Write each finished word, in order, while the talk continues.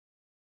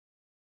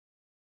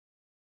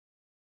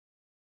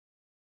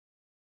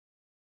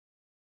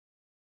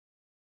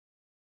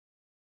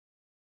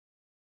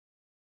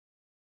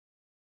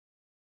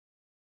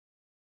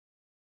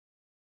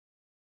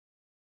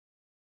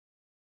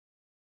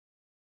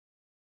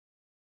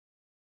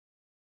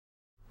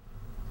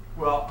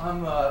Well,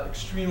 I'm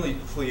extremely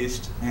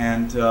pleased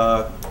and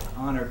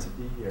honored to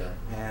be here.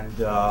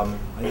 And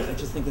I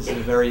just think this is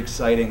a very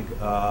exciting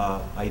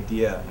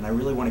idea. And I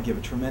really want to give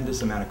a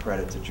tremendous amount of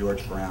credit to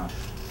George Brown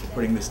for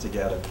putting this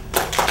together.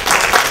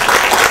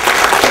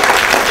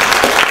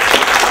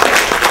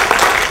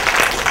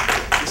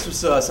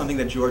 This was something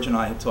that George and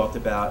I had talked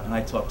about, and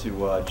I talked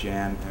to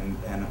Jan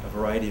and a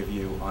variety of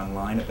you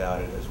online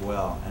about it as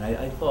well. And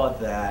I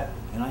thought that,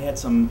 and I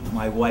had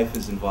my wife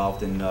is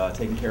involved in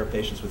taking care of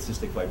patients with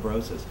cystic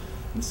fibrosis.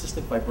 And the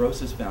Cystic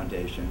Fibrosis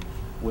Foundation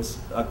was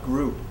a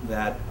group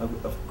that,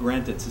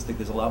 granted,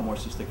 there's a lot more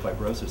cystic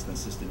fibrosis than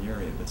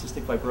cystinuria, but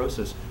cystic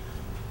fibrosis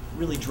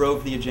really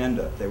drove the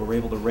agenda. They were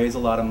able to raise a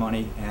lot of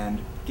money and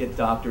get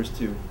doctors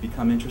to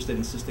become interested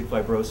in cystic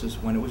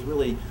fibrosis when it was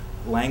really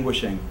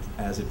languishing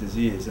as a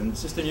disease. And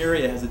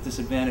cystinuria has a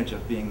disadvantage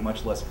of being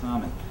much less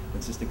common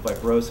than cystic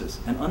fibrosis.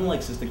 And unlike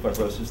cystic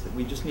fibrosis, that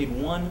we just need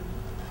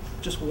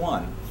just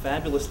one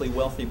fabulously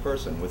wealthy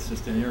person with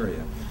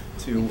cystinuria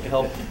to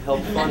help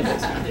fund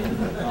it.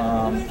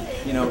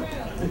 You know,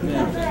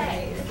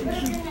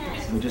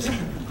 we just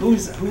who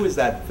is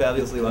that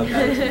fabulously wealthy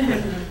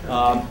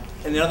person?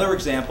 And another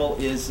example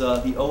is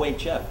the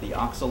OHF, the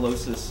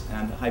Oxalosis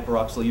and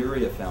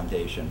Hyperoxaluria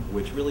Foundation,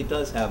 which really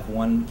does have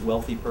one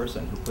wealthy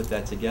person who put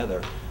that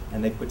together.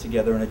 And they put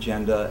together an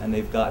agenda, and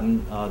they've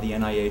gotten the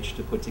NIH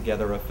to put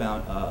together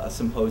a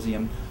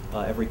symposium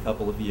every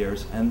couple of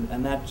years.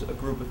 And that's a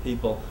group of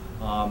people,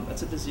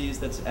 that's a disease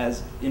that's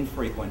as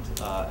infrequent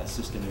as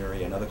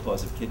cystinuria, another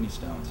cause of kidney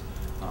stones.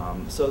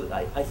 So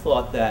I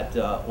thought that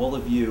all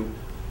of you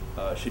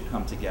should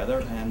come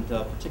together, and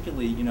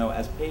particularly, you know,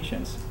 as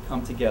patients,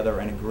 come together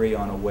and agree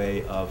on a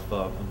way of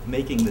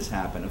making this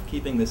happen, of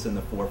keeping this in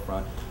the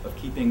forefront, of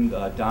keeping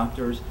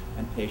doctors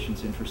and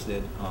patients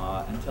interested,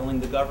 and telling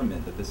the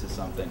government that this is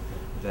something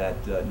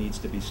that needs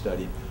to be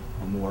studied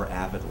more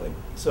avidly.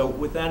 So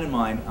with that in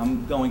mind,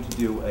 I'm going to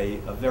do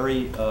a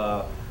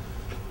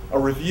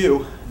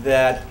review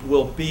that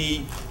will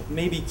be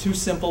maybe too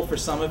simple for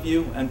some of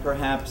you and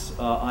perhaps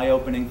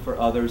eye-opening for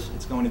others.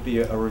 It's going to be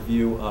a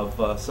review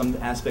of some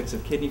aspects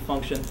of kidney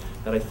function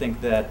that I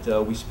think that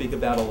we speak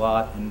about a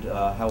lot, and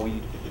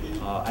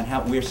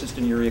where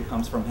cystinuria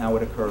comes from, how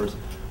it occurs.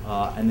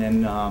 And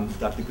then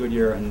Dr.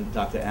 Goodyear and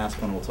Dr.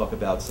 Aspin will talk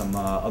about some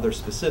other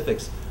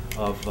specifics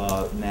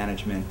of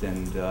management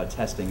and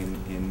testing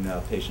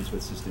in patients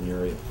with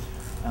cystinuria.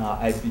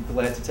 I'd be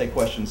glad to take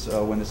questions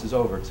when this is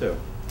over, too.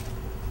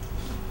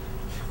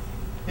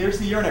 Here's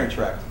the urinary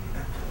tract.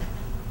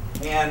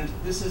 And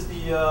this is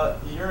the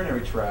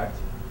urinary tract.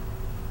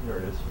 Here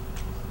it is.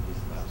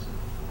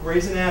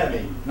 Gray's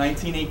Anatomy,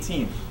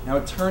 1918. Now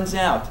it turns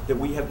out that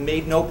we have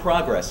made no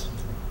progress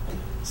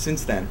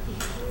since then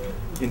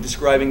in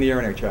describing the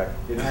urinary tract.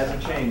 It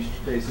hasn't changed,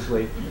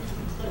 basically,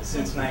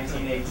 since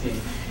 1918.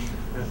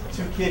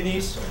 Two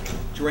kidneys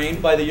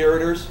drained by the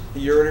ureters.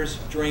 The ureters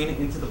drain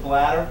into the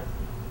bladder.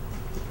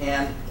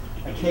 And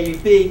a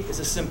KUB is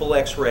a simple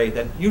X-ray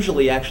that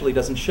usually actually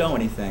doesn't show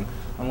anything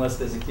unless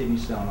there's a kidney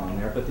stone on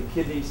there. But the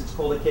kidneys, it's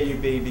called a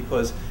KUB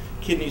because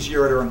kidneys,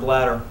 ureter, and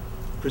bladder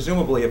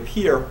presumably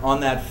appear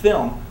on that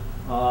film,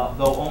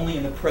 though only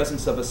in the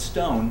presence of a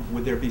stone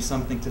would there be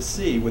something to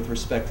see with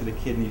respect to the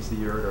kidneys, the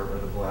ureter, or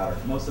the bladder.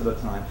 Most of the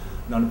time,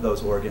 none of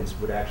those organs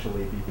would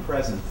actually be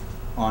present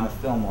on a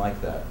film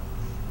like that.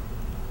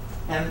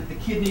 And the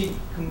kidney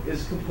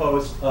is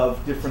composed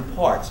of different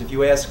parts. If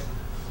you ask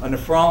a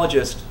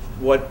nephrologist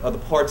what are the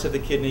parts of the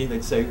kidney,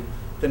 they'd say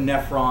the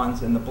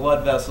nephrons and the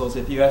blood vessels.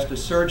 If you asked a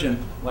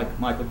surgeon like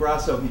Michael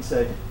Grasso, he'd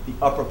say the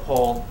upper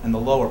pole and the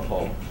lower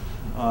pole.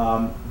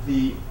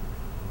 The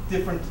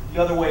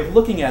other way of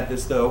looking at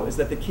this, though, is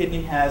that the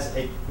kidney has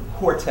a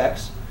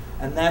cortex,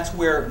 and that's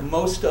where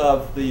most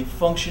of the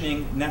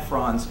functioning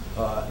nephrons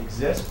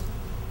exist.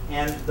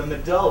 And the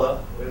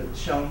medulla,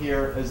 shown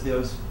here as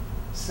those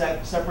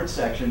separate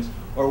sections,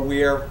 are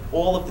where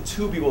all of the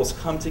tubules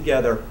come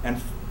together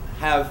and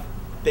have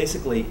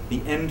basically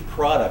the end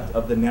product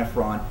of the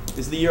nephron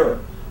is the urine.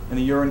 And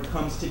the urine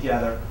comes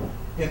together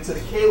into the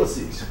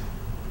calyces.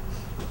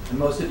 And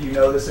most of you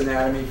know this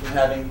anatomy from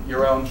having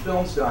your own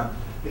films done.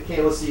 The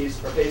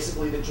calyces are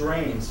basically the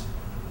drains.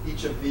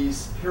 Each of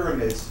these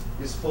pyramids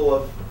is full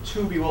of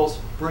tubules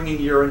bringing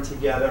urine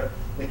together.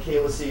 The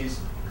calyces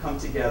come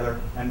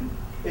together and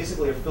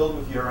basically are filled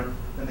with urine.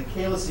 And the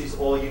calyces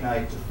all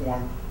unite to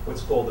form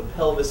what's called the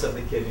pelvis of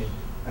the kidney.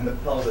 And the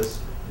pelvis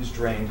is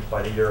drained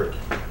by the ureter.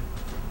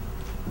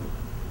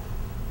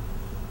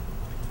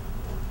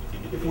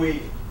 If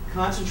we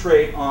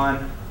concentrate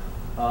on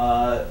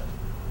the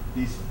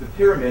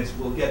pyramids,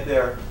 we'll get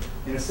there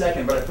in a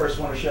second, but I first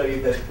want to show you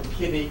that the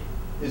kidney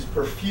is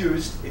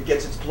perfused. It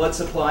gets its blood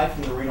supply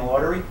from the renal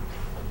artery.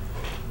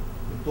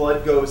 The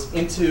blood goes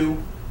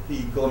into the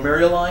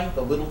glomeruli,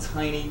 the little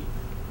tiny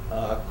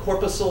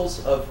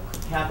corpuscles of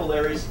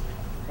capillaries,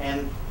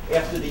 and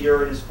after the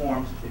urine is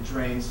formed, it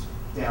drains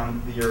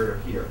down the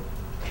ureter here.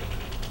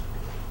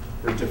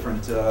 There are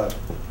different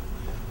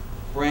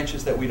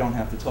branches that we don't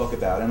have to talk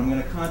about. And I'm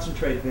going to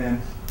concentrate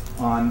then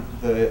on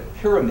the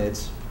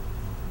pyramids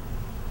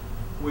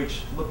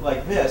which look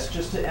like this,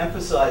 just to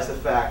emphasize the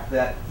fact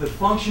that the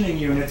functioning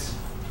units,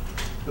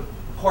 the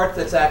part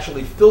that's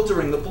actually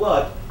filtering the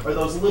blood, are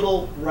those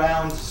little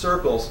round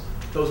circles.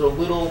 Those are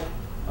little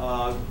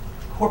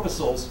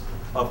corpuscles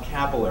of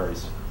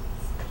capillaries.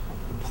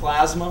 The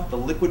plasma, the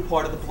liquid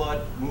part of the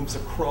blood, moves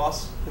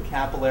across the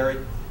capillary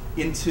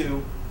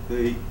into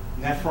the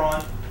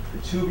nephron, the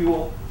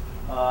tubule,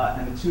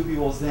 and the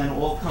tubules then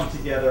all come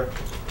together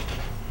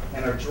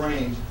and are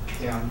drained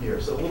down here.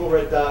 So the little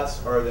red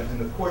dots are in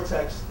the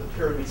cortex. The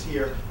pyramids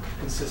here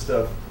consist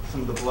of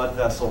some of the blood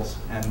vessels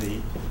and the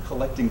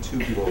collecting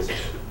tubules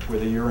where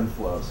the urine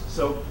flows.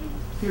 So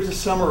here's a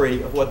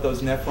summary of what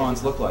those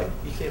nephrons look like.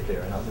 You stay up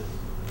there, and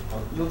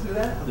you'll do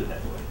that? I'll do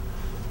that for you.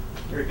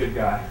 You're a good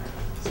guy.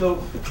 So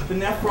the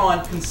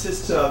nephron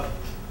consists of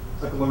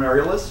a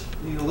glomerulus,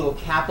 these little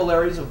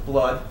capillaries of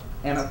blood,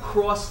 and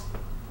across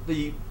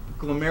the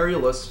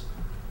glomerulus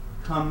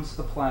comes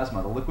the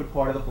plasma, the liquid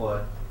part of the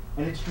blood,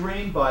 and it's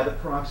drained by the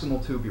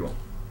proximal tubule.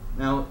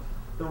 Now,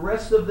 the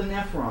rest of the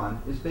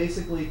nephron is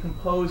basically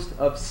composed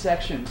of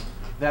sections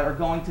that are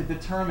going to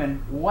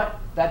determine what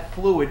that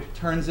fluid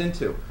turns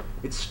into.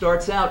 It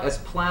starts out as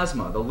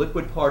plasma, the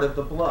liquid part of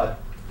the blood.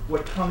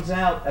 What comes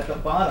out at the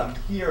bottom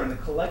here in the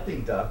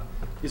collecting duct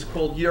is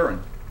called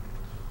urine.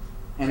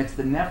 And it's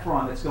the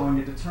nephron that's going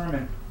to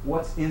determine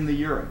what's in the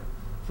urine.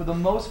 For the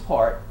most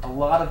part, a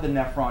lot of the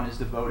nephron is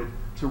devoted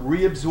to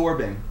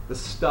reabsorbing the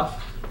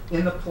stuff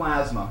in the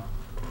plasma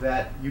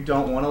that you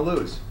don't want to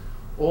lose.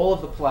 All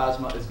of the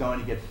plasma is going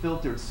to get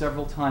filtered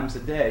several times a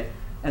day,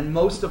 and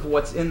most of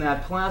what's in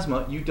that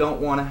plasma you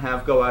don't want to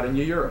have go out in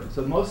your urine.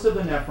 So most of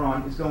the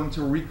nephron is going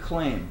to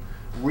reclaim,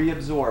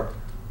 reabsorb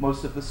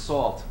most of the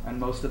salt and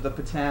most of the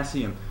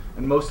potassium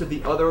and most of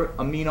the other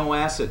amino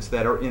acids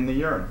that are in the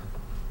urine.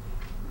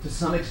 To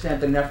some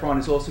extent, the nephron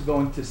is also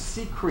going to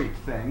secrete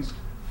things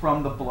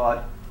from the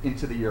blood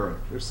into the urine.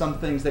 There's some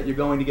things that you're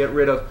going to get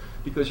rid of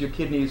because your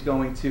kidney is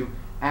going to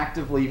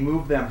actively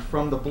move them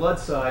from the blood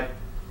side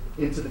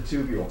into the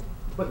tubule.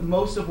 But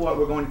most of what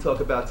we're going to talk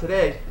about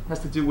today has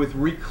to do with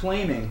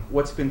reclaiming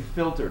what's been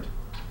filtered.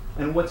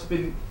 And what's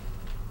been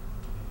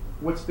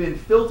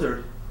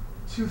filtered,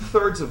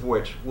 2/3 of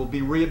which will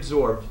be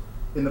reabsorbed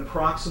in the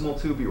proximal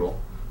tubule.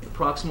 The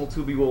proximal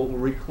tubule will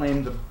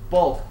reclaim the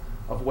bulk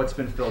of what's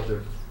been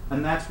filtered.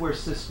 And that's where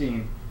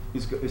cysteine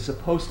is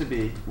supposed to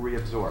be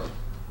reabsorbed.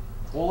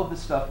 All of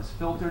this stuff is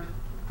filtered,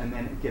 and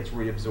then it gets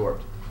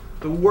reabsorbed.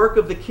 The work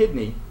of the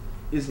kidney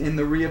is in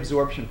the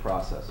reabsorption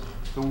process.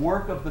 The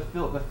work of the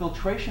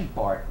filtration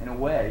part, in a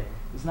way,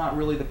 is not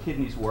really the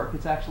kidney's work.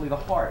 It's actually the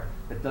heart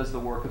that does the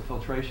work of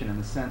filtration, in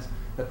the sense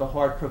that the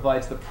heart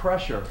provides the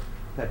pressure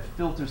that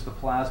filters the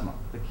plasma.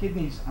 The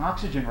kidney's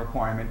oxygen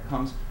requirement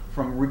comes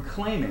from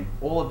reclaiming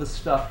all of the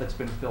stuff that's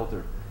been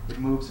filtered. It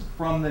moves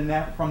from the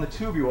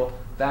tubule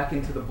back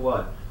into the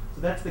blood.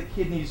 So that's the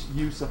kidney's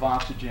use of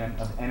oxygen,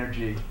 of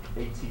energy,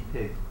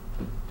 ATP.